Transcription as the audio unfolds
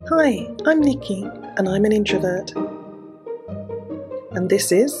Hi, I'm Nikki, and I'm an introvert. And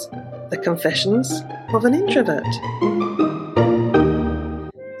this is The Confessions of an Introvert.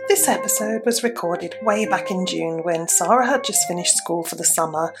 This episode was recorded way back in June when Sara had just finished school for the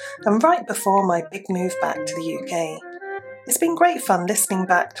summer and right before my big move back to the UK. It's been great fun listening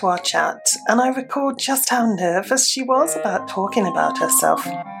back to our chat, and I recall just how nervous she was about talking about herself.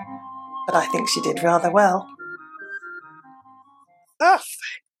 But I think she did rather well. Perfect.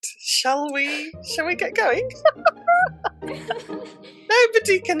 Shall we get going?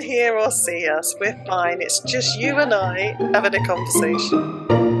 Nobody can hear or see us. We're fine. It's just you and I having a conversation.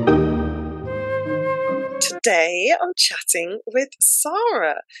 Today I'm chatting with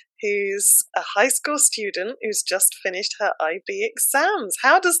Sara, who's a high school student who's just finished her IB exams.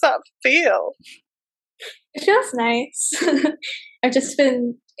 How does that feel? It feels nice.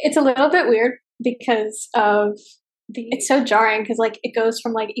 It's a little bit weird because of it's so jarring because it goes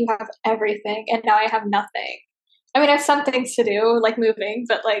from you have everything and now I have nothing. I mean, I have some things to do, like moving,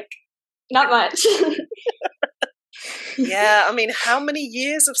 but not much. Yeah, I mean, how many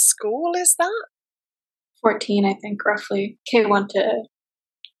years of school is that? 14, I think, roughly. K1 to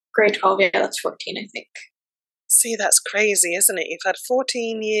grade 12, yeah, that's 14, I think. See, that's crazy, isn't it? You've had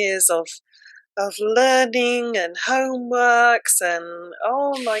 14 years of learning and homeworks and,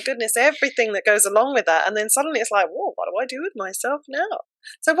 oh my goodness, everything that goes along with that. And then suddenly it's like, whoa, what do I do with myself now?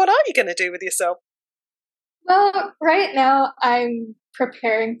 So what are you going to do with yourself? Well, right now I'm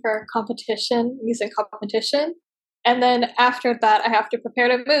preparing for a competition, music competition. And then after that, I have to prepare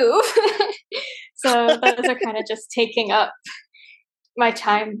to move. So those are kind of just taking up my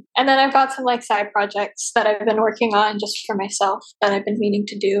time. And then I've got some side projects that I've been working on just for myself that I've been meaning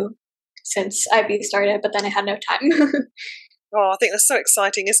to do since IB started, but then I had no time. Oh, I think that's so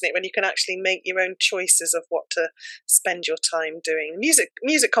exciting, isn't it, when you can actually make your own choices of what to spend your time doing. Music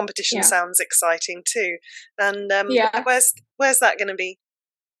competition sounds exciting too. And where's that going to be?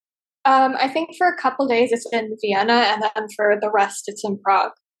 I think for a couple days it's in Vienna, and then for the rest it's in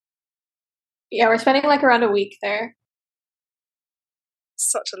Prague. Yeah, we're spending around a week there.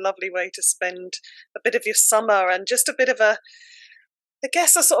 Such a lovely way to spend a bit of your summer and just a bit of a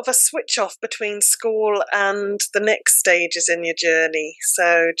sort of a switch off between school and the next stages in your journey.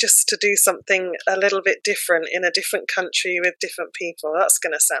 So just to do something a little bit different in a different country with different people, that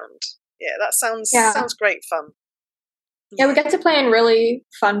sounds great fun. Yeah, we get to play in really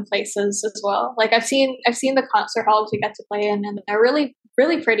fun places as well. I've seen the concert halls we get to play in, and they're really,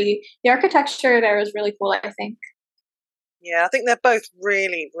 really pretty. The architecture there is really cool, I think. Yeah, I think they're both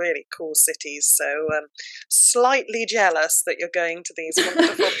really, really cool cities. So slightly jealous that you're going to these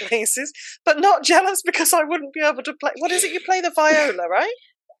wonderful places, but not jealous because I wouldn't be able to play. What is it? You play the viola, right?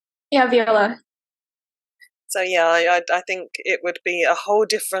 Yeah, viola. So yeah, I think it would be a whole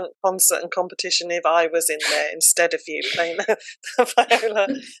different concert and competition if I was in there instead of you playing the viola.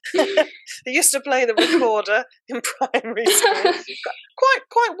 I used to play the recorder in primary school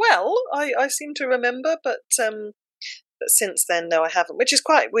quite well. I seem to remember, but since then, no, I haven't. Which is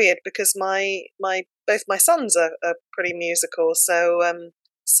quite weird because both my sons are pretty musical. So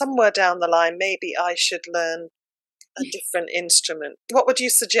somewhere down the line, maybe I should learn a different instrument. What would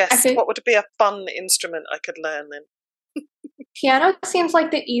you suggest? What would be a fun instrument I could learn then? Piano seems like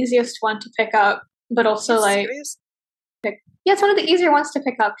the easiest one to pick up, but also it's one of the easier ones to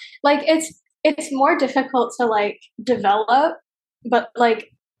pick up. It's more difficult to develop, but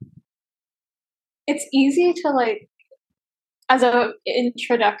it's easy to as a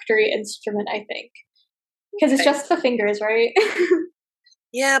introductory instrument, I think, because it's just the fingers, right?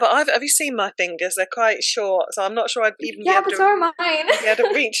 Yeah, but have you seen my fingers? They're quite short, so I'm not sure I'd even be able but so are mine. Be able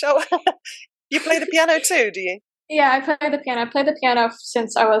to reach. Oh, you play the piano too, do you? Yeah, I play the piano. I played the piano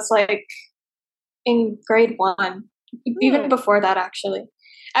since I was in grade 1, even before that actually.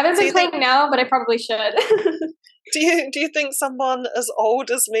 I haven't been playing now, but I probably should. Do you think someone as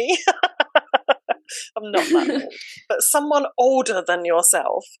old as me? I'm not that old, but someone older than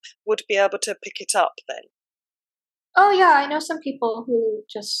yourself would be able to pick it up then? Oh yeah, I know some people who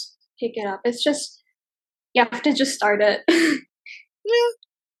just pick it up. It's just, you have to just start it. Yeah,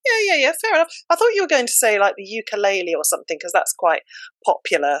 fair enough. I thought you were going to say the ukulele or something, because that's quite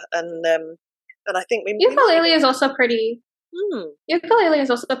popular, and I think ukulele is also pretty. Ukulele is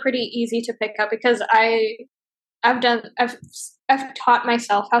also pretty easy to pick up because I've taught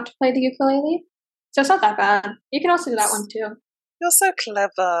myself how to play the ukulele, so it's not that bad. You can also do that one too. You're so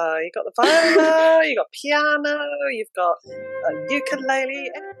clever. You got the viola, you got piano, you've got ukulele.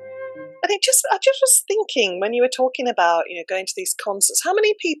 I just was thinking when you were talking about going to these concerts, how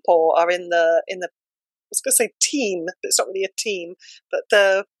many people are in the I was going to say team, but it's not really a team, but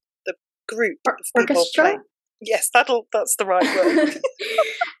the group of people Orchestra? playing? Yes, that's the right word.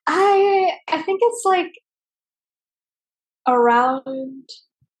 I think it's like around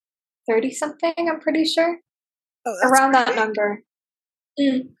 30 something, I'm pretty sure. Oh, that's Around that big. number.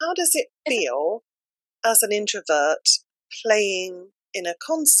 How does it feel as an introvert playing in a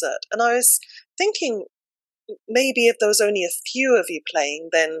concert? And I was thinking maybe if there was only a few of you playing,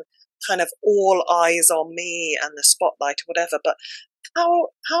 then kind of all eyes on me and the spotlight or whatever. But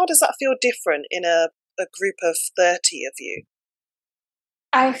how does that feel different in a group of 30 of you?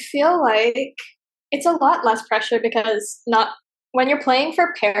 I feel like it's a lot less pressure because not when you're playing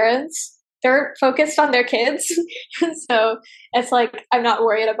for parents, they're focused on their kids. So it's like I'm not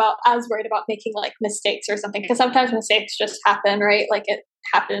as worried about making like mistakes or something, because sometimes mistakes just happen, right? Like it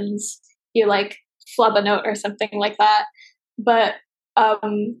happens, you like flub a note or something like that. But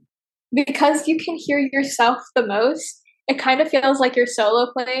because you can hear yourself the most, it kind of feels like you're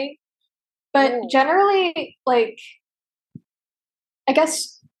solo playing. But generally, like, I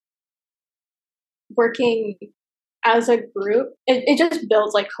guess working as a group, it just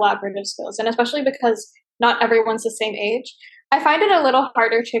builds like collaborative skills. And especially because not everyone's the same age, I find it a little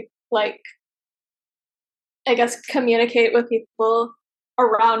harder to like, I guess, communicate with people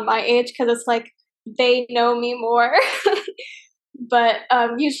around my age, because it's like they know me more. But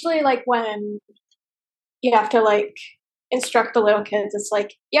usually like when you have to like instruct the little kids, it's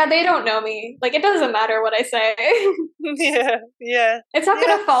like, yeah, they don't know me. Like it doesn't matter what I say. Yeah. It's not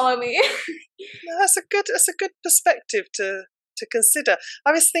gonna follow me. No, that's a good perspective to consider.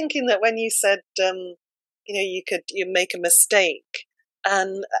 I was thinking that when you said you make a mistake,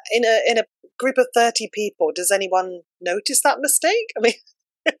 and in a group of 30 people, does anyone notice that mistake? I mean,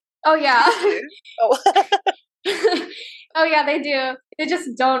 oh yeah. Oh. Oh yeah, they do. They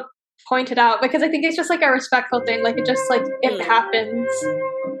just don't point it out, because I think it's just like a respectful thing. Like it just like it happens.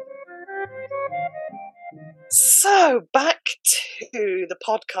 So back to the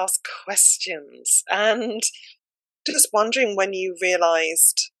podcast questions, and just wondering when you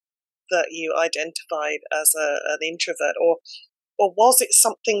realised that you identified as an introvert, or was it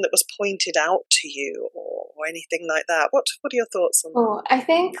something that was pointed out to you, or anything like that? What are your thoughts on that? Oh, I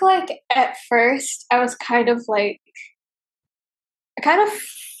think like at first I was kind of like, I kind of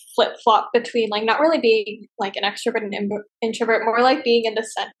flip-flop between like not really being like an extrovert and introvert, more like being in the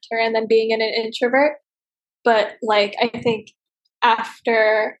center and then being an introvert. But like I think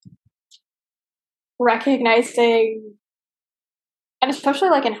after recognizing, and especially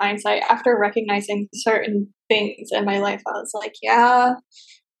like in hindsight, after recognizing certain things in my life, I was like, yeah,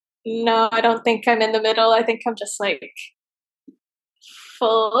 no, I don't think I'm in the middle. I think I'm just like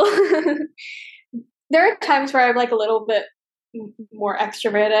full. There are times where I'm like a little bit more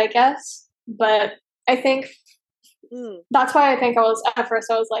extroverted, I guess. But I think that's why I think at first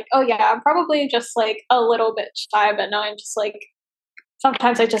I was like, oh yeah, I'm probably just like a little bit shy, but now I'm just like,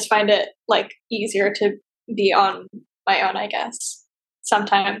 sometimes I just find it like easier to be on my own, I guess.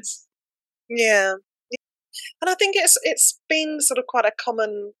 Sometimes. Yeah. And I think it's been sort of quite a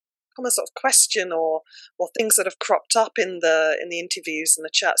common sort of question, or things that have cropped up in the interviews and the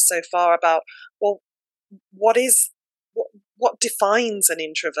chats so far about, well, what defines an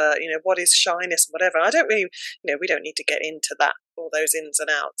introvert? What is shyness, whatever. And I don't really, we don't need to get into that, all those ins and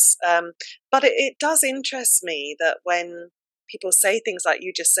outs. But it does interest me that when people say things like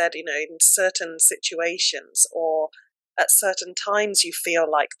you just said, in certain situations or at certain times you feel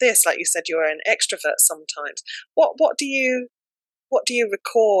like this, like you said, you're an extrovert sometimes. What do you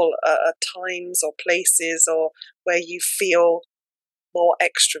recall times or places or where you feel more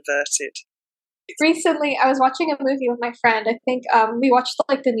extroverted? Recently, I was watching a movie with my friend. I think we watched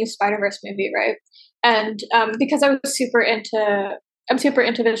like the new Spider-Verse movie, right? And because I'm super into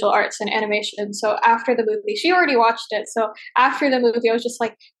visual arts and animation, so after the movie, she already watched it. So after the movie, I was just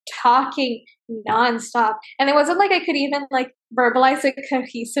like talking nonstop, and it wasn't like I could even like verbalize it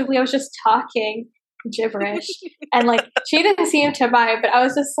cohesively. I was just talking gibberish, and like she didn't seem to mind, but I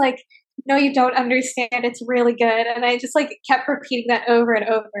was just like, no, you don't understand. It's really good, and I just like kept repeating that over and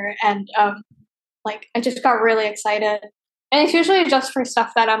over, and like I just got really excited. And it's usually just for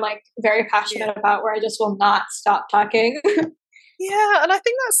stuff that I'm like very passionate about, where I just will not stop talking. Yeah, and I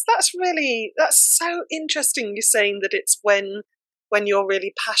think that's so interesting. You're saying that it's when you're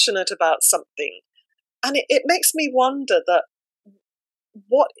really passionate about something, and it makes me wonder that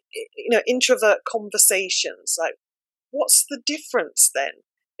what introvert conversations, like, what's the difference then?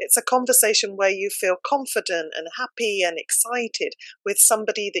 It's a conversation where you feel confident and happy and excited with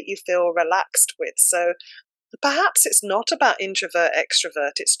somebody that you feel relaxed with. So perhaps it's not about introvert,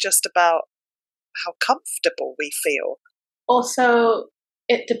 extrovert. It's just about how comfortable we feel. Also,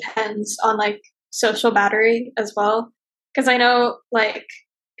 it depends on like social battery as well. Because I know like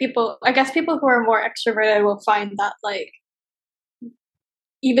people who are more extroverted will find that like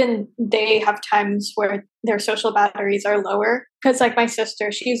even they have times where their social batteries are lower. Because like my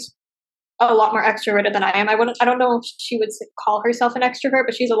sister, she's a lot more extroverted than I am. I don't know if she would call herself an extrovert,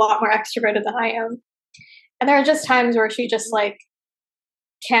 but she's a lot more extroverted than I am. And there are just times where she just like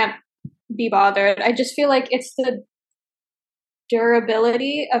can't be bothered. I just feel like it's the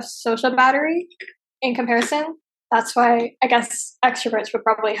durability of social battery in comparison. That's why I guess extroverts would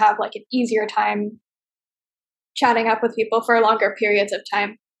probably have like an easier time chatting up with people for longer periods of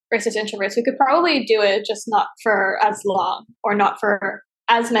time versus introverts who could probably do it, just not for as long or not for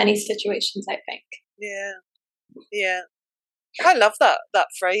as many situations, I think. Yeah. I love that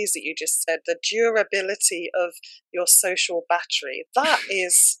phrase that you just said, the durability of your social battery.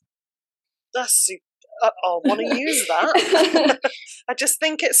 That's I want to use that. I just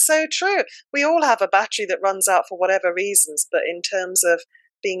think it's so true. We all have a battery that runs out for whatever reasons, but in terms of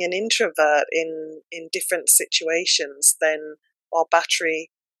being an introvert in different situations, then our battery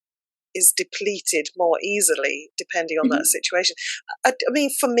is depleted more easily depending on that situation. I mean,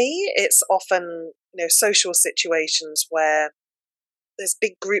 for me, it's often, social situations where there's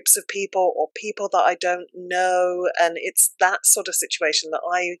big groups of people or people that I don't know, and it's that sort of situation that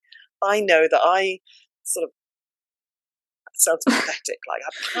I know that I sort of, sounds pathetic, like I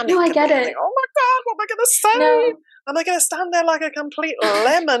panic. No, I get it. Think, oh my God, what am I going to say? No. Am I going to stand there like a complete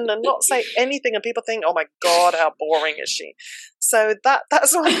lemon and not say anything? And people think, oh my God, how boring is she? So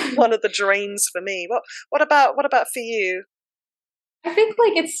that's one of the drains for me. What about for you? I think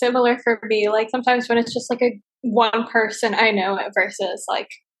like it's similar for me. Like sometimes when it's just like a one person I know versus like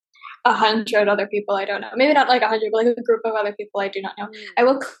 100 other people I don't know. Maybe not like 100, but like a group of other people I do not know. I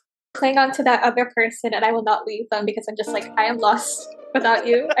will cling on to that other person and I will not leave them because I'm just like, I am lost without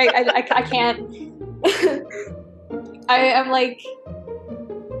you. I can't. I am like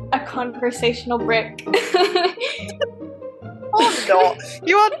a conversational brick. Oh, not.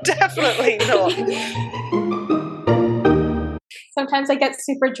 You are definitely not. Sometimes I get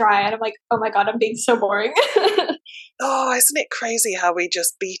super dry and I'm like, oh my God, I'm being so boring. Oh, isn't it crazy how we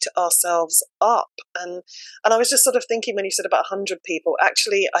just beat ourselves up? And I was just sort of thinking when you said about 100 people,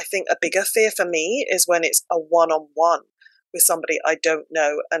 actually, I think a bigger fear for me is when it's a one-on-one with somebody I don't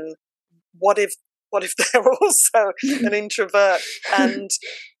know. And what if they're also an introvert and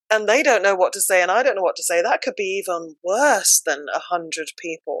they don't know what to say and I don't know what to say? That could be even worse than 100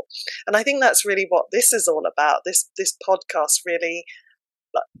 people. And I think that's really what this is all about. This podcast really,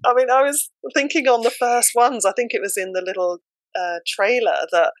 I mean, I was thinking on the first ones, I think it was in the little trailer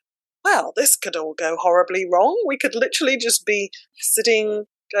that, well, this could all go horribly wrong. We could literally just be sitting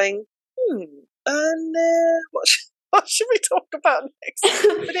going, and what should we talk about next?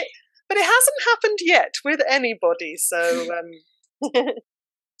 But it hasn't happened yet with anybody, so...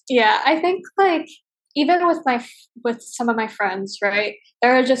 Yeah, I think like even with some of my friends, right?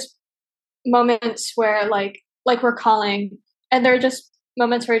 There are just moments where like we're calling, and there are just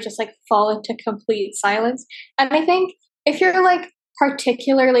moments where you just like fall into complete silence. And I think if you're like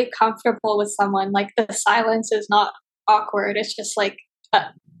particularly comfortable with someone, like the silence is not awkward. It's just like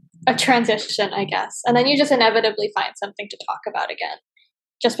a transition, I guess. And then you just inevitably find something to talk about again,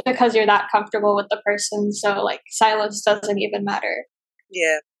 just because you're that comfortable with the person. So like silence doesn't even matter.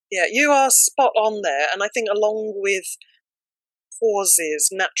 Yeah, you are spot on there. And I think along with pauses,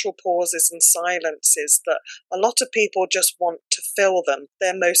 natural pauses and silences, that a lot of people just want to fill them.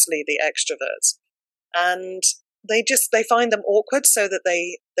 They're mostly the extroverts. And they find them awkward, so that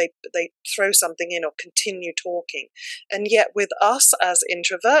they throw something in or continue talking. And yet with us as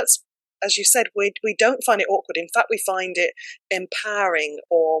introverts, as you said, we don't find it awkward. In fact, we find it empowering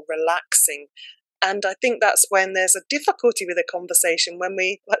or relaxing. And I think that's when there's a difficulty with a conversation, when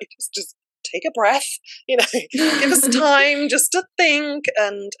we like just take a breath, give us time just to think,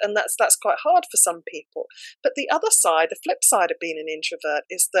 and that's quite hard for some people. But the other side, the flip side of being an introvert,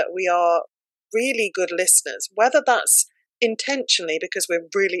 is that we are really good listeners, whether that's intentionally because we're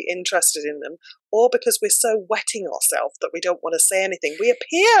really interested in them, or because we're so wetting ourselves that we don't want to say anything. We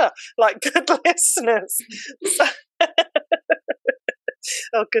appear like good listeners. So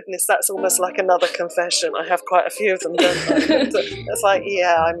oh goodness, that's almost like another confession. I have quite a few of them, don't I? It's like,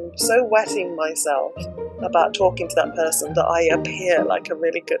 yeah, I'm so wetting myself about talking to that person that I appear like a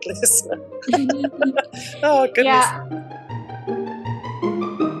really good listener. Oh goodness. Yeah.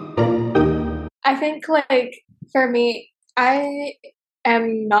 I think like for me, I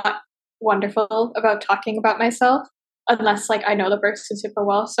am not wonderful about talking about myself unless like I know the person super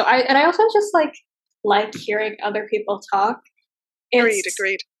well. So I also just like hearing other people talk. Agreed.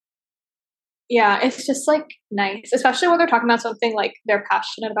 Yeah, it's just like nice, especially when they're talking about something like they're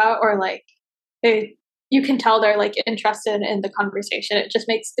passionate about, or like you can tell they're like interested in the conversation. It just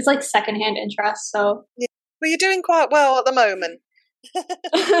makes it's like secondhand interest. So yeah. Well, you're doing quite well at the moment.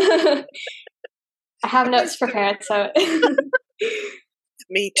 I have notes prepared, so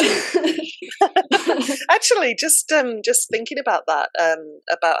me too. Actually, just thinking about that,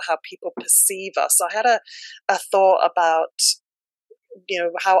 about how people perceive us, I had a thought about,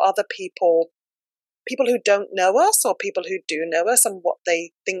 how other people who don't know us or people who do know us and what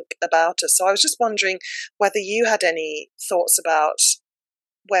they think about us. So I was just wondering whether you had any thoughts about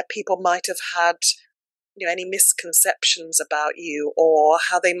where people might have had, any misconceptions about you, or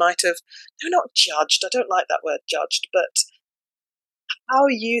how they might have, no, not judged, I don't like that word judged, but how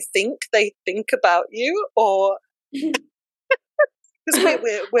you think they think about you, or because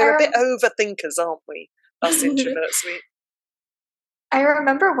we're a bit overthinkers, aren't we, us introverts? I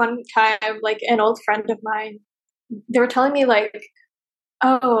remember one time, like an old friend of mine, they were telling me like,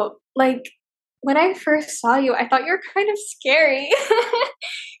 oh, like when I first saw you, I thought you were kind of scary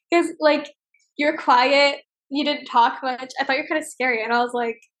because like you're quiet, you didn't talk much. I thought you were kind of scary, and I was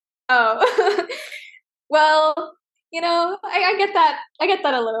like, oh, well, I get that. I get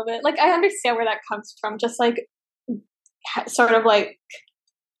that a little bit. Like I understand where that comes from. Just like sort of like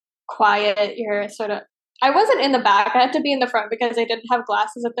quiet. You're sort of. I wasn't in the back. I had to be in the front because I didn't have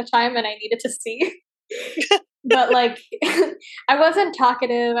glasses at the time and I needed to see. But like, I wasn't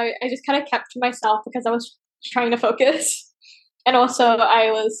talkative. I just kind of kept to myself because I was trying to focus. And also,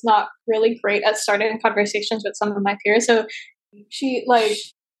 I was not really great at starting conversations with some of my peers. So she like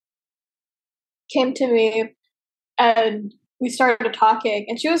came to me and we started talking,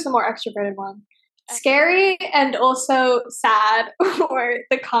 and she was the more extroverted one. Scary and also sad were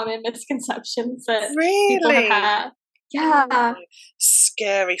the common misconceptions that people have had. Yeah. Oh,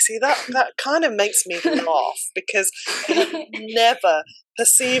 scary. See, that kind of makes me laugh because I have never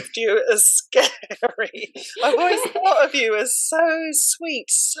perceived you as scary. I've always thought of you as so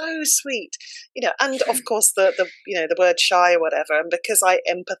sweet, and of course the word shy or whatever. And because I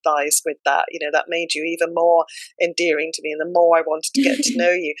empathise with that, that made you even more endearing to me, and the more I wanted to get to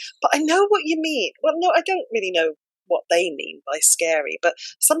know you. But I know what you mean. Well, no, I don't really know what they mean by scary, but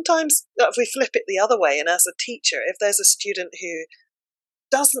sometimes if we flip it the other way, and as a teacher, if there's a student who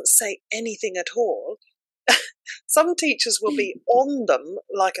doesn't say anything at all, some teachers will be on them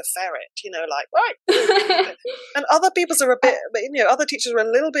like a ferret, like, right. And other people's are a bit, other teachers are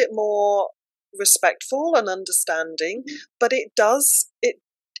a little bit more respectful and understanding, but it does,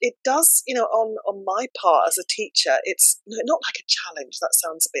 on my part as a teacher, it's not like a challenge. That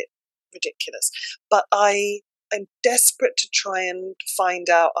sounds a bit ridiculous, but I'm desperate to try and find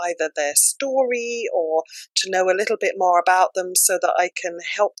out either their story or to know a little bit more about them so that I can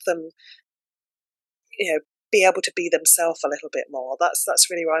help them, be able to be themselves a little bit more. That's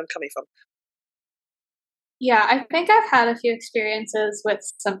really where I'm coming from. Yeah, I think I've had a few experiences with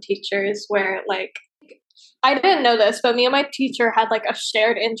some teachers where, like, I didn't know this, but me and my teacher had like a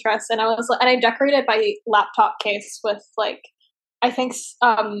shared interest, and I decorated my laptop case with like, I think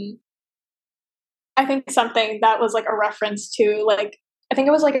something that was like a reference to like, I think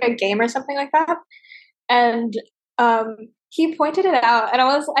it was like a game or something like that. And he pointed it out, and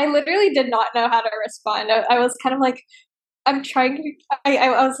I literally did not know how to respond. I was kind of like, I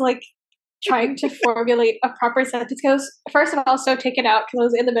was like trying to formulate a proper sentence. Because first of all, I was so taken out because I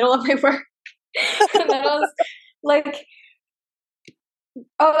was in the middle of my work. And then I was like,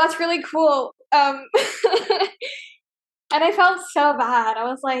 oh, that's really cool. And I felt so bad. I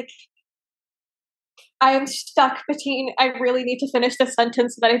was like, I am stuck between, I really need to finish this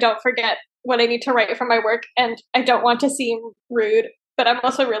sentence so that I don't forget what I need to write for my work, and I don't want to seem rude, but I'm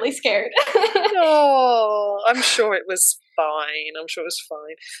also really scared. Oh, I'm sure it was fine.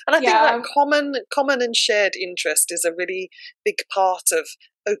 And I think that common and shared interest is a really big part of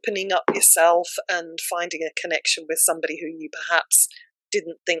opening up yourself and finding a connection with somebody who you perhaps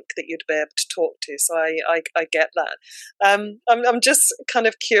didn't think that you'd be able to talk to. So I get that. I'm just kind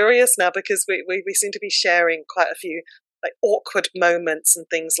of curious now because we seem to be sharing quite a few like awkward moments and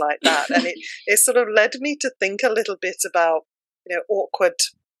things like that, and it sort of led me to think a little bit about awkward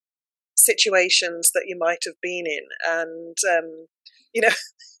situations that you might have been in, and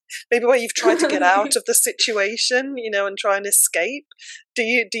maybe where you've tried to get out of the situation, and try and escape. Do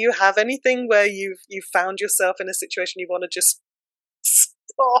you have anything where you've found yourself in a situation you want to just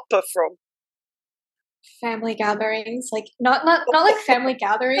stop from? Family gatherings, like not like family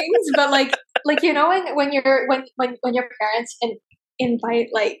gatherings, but like when your parents invite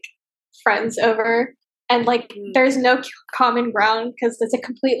like friends over, And like, there's no common ground because it's a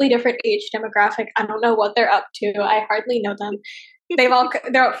completely different age demographic. I don't know what they're up to. I hardly know them.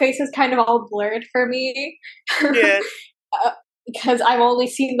 Their faces kind of all blurred for me. Yeah. Because I've only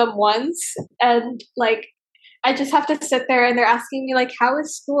seen them once, and like, I just have to sit there and they're asking me like, how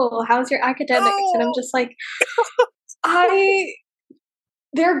is school? How's your academics? And I'm just like,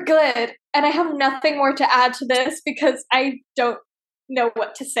 they're good. And I have nothing more to add to this because I don't know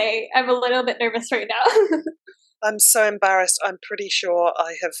what to say. I'm a little bit nervous right now. I'm so embarrassed. I'm pretty sure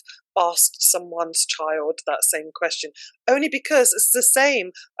I have asked someone's child that same question. Only because it's the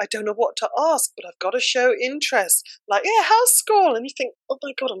same. I don't know what to ask, but I've got to show interest. Like, yeah, how's school? And you think, oh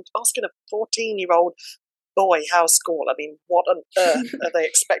my God, I'm asking a 14-year-old boy how's school. I mean, what on earth are they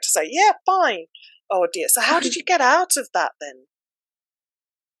expect to say? Yeah, fine. Oh dear. So how did you get out of that then?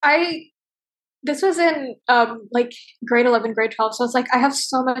 This was in like grade 11, grade 12. So I was like, I have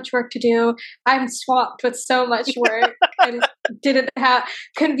so much work to do. I'm swamped with so much work. I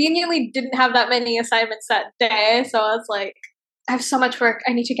conveniently didn't have that many assignments that day. So I was like, I have so much work.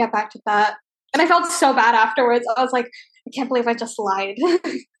 I need to get back to that. And I felt so bad afterwards. I was like, I can't believe I just lied.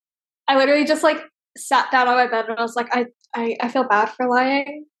 I literally just like sat down on my bed and I was like, I feel bad for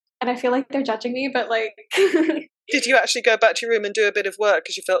lying. And I feel like they're judging me, but like... Did you actually go back to your room and do a bit of work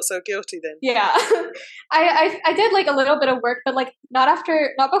because you felt so guilty then? Yeah. I did like a little bit of work, but like not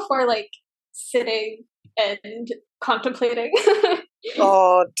before like sitting and contemplating.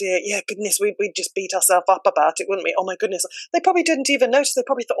 Oh dear, yeah, goodness, we'd just beat ourselves up about it, wouldn't we? Oh my goodness, they probably didn't even notice. They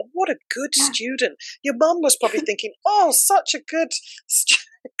probably thought, oh, what a good student. Your mum was probably thinking, oh, such a good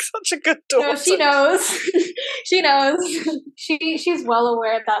daughter. No, she knows. She knows. She's well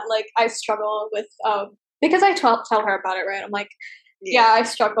aware that like I struggle with because I tell her about it, right? I'm like, yeah, I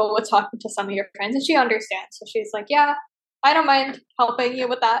struggle with talking to some of your friends, and she understands. So she's like, yeah, I don't mind helping you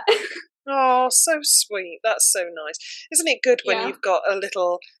with that. Oh, so sweet. That's so nice. Isn't it good when you've got a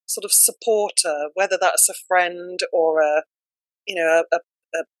little sort of supporter, whether that's a friend or a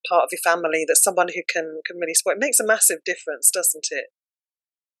part of your family, that's someone who can really support? It makes a massive difference, doesn't it?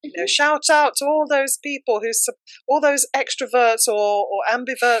 You know, shout out to all those people all those extroverts or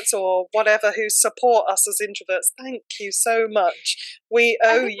ambiverts or whatever who support us as introverts. Thank you so much. We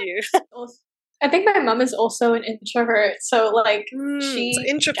owe you. I think my mum is also an introvert, so like so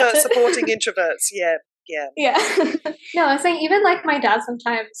introverts supporting introverts. Yeah. No, I was saying even like my dad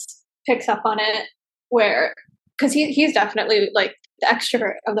sometimes picks up on it, because he's definitely like the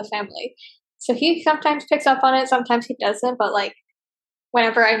extrovert of the family, so he sometimes picks up on it, sometimes he doesn't. But like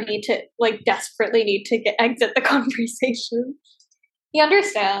whenever I desperately need to exit the conversation, he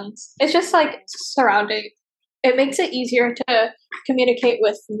understands. It's just like surrounding. It makes it easier to communicate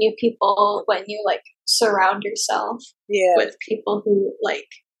with new people when you like surround yourself with people who like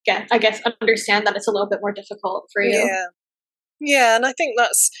understand that it's a little bit more difficult for you. Yeah, and I think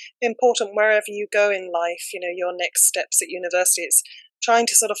that's important wherever you go in life. You know, your next steps at university, it's trying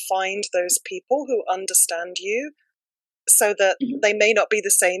to sort of find those people who understand you, so that they may not be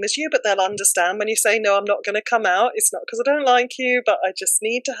the same as you, but they'll understand when you say, no, I'm not going to come out. It's not because I don't like you, but I just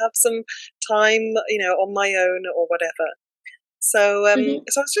need to have some time, on my own or whatever. So,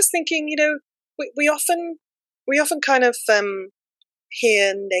 so I was just thinking, we often kind of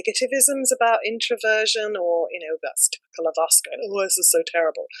hear negativisms about introversion, or, that's typical of us going, oh, this is so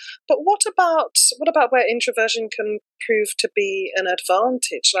terrible. But what about where introversion can prove to be an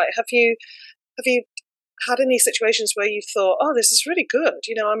advantage? Like, have you had any situations where you thought, oh, this is really good,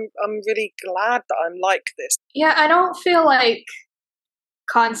 I'm really glad that I'm like this? Yeah, I don't feel like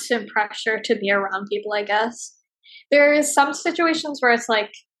constant pressure to be around people, I guess. There is some situations where it's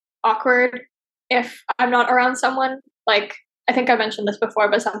like awkward if I'm not around someone. Like, I think I mentioned this before,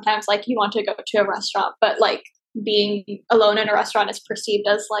 but sometimes like you want to go to a restaurant, but like being alone in a restaurant is perceived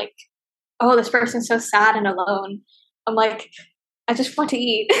as like, oh, this person's so sad and alone. I'm like, I just want to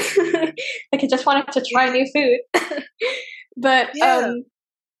eat. Like, I just wanted to try new food. But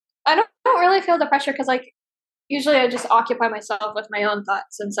I don't really feel the pressure because like usually I just occupy myself with my own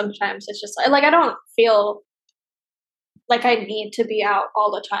thoughts, and sometimes it's just like I don't feel like I need to be out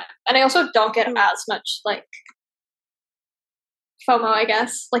all the time. And I also don't get as much like FOMO, I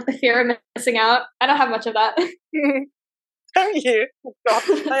guess, like the fear of missing out. I don't have much of that. Don't you? Oh God,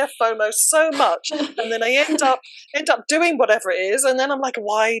 I have FOMO so much, and then I end up doing whatever it is, and then I'm like,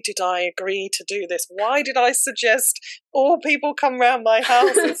 why did I agree to do this? Why did I suggest all people come round my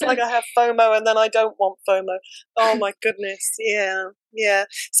house? It's like I have FOMO, and then I don't want FOMO. Oh my goodness, yeah.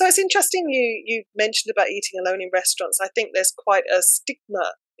 So it's interesting you mentioned about eating alone in restaurants. I think there's quite a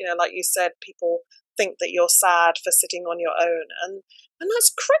stigma, like you said, people think that you're sad for sitting on your own, and And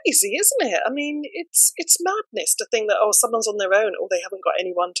that's crazy, isn't it? I mean, it's madness to think that, oh, someone's on their own or they haven't got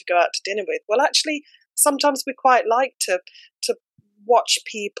anyone to go out to dinner with. Well, actually, sometimes we quite like to watch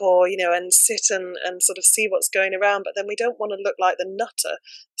people, and sit and sort of see what's going around, but then we don't want to look like the nutter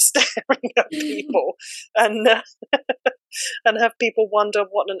staring at people and and have people wonder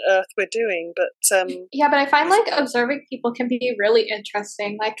what on earth we're doing. But yeah, but I find like observing people can be really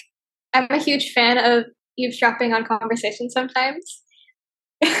interesting. Like, I'm a huge fan of eavesdropping on conversations sometimes.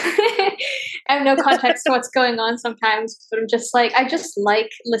 I have no context to what's going on sometimes, but I'm just like, I just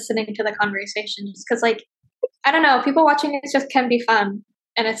like listening to the conversation just because, like, I don't know, people watching it just can be fun.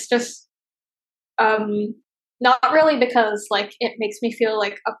 And it's just not really because, like, it makes me feel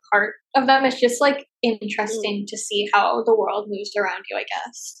like a part of them. It's just, like, interesting to see how the world moves around you, I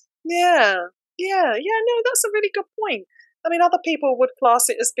guess. Yeah, no, that's a really good point. I mean, other people would class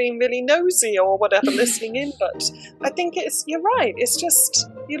it as being really nosy or whatever, listening in, but I think you're right. It's just,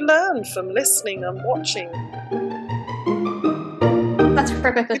 you learn from listening and watching. That's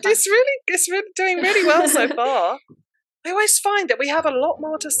perfectly fine. It's really doing really well so far. I always find that we have a lot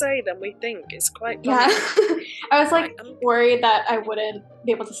more to say than we think. It's quite funny. Yeah. I was like worried that I wouldn't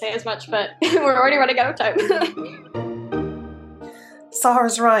be able to say as much, but we're already running out of time.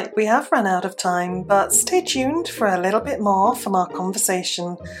 Sara's right, we have run out of time, but stay tuned for a little bit more from our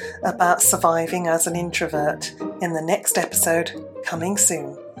conversation about surviving as an introvert in the next episode, coming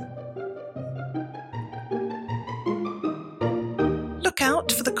soon. Look out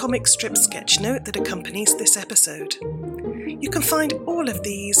for the comic strip sketch note that accompanies this episode. You can find all of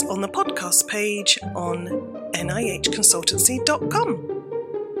these on the podcast page on nihconsultancy.com.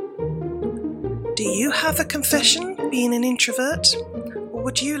 Do you have a confession being an introvert? Or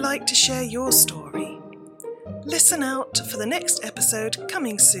would you like to share your story? Listen out for the next episode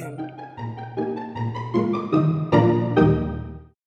coming soon.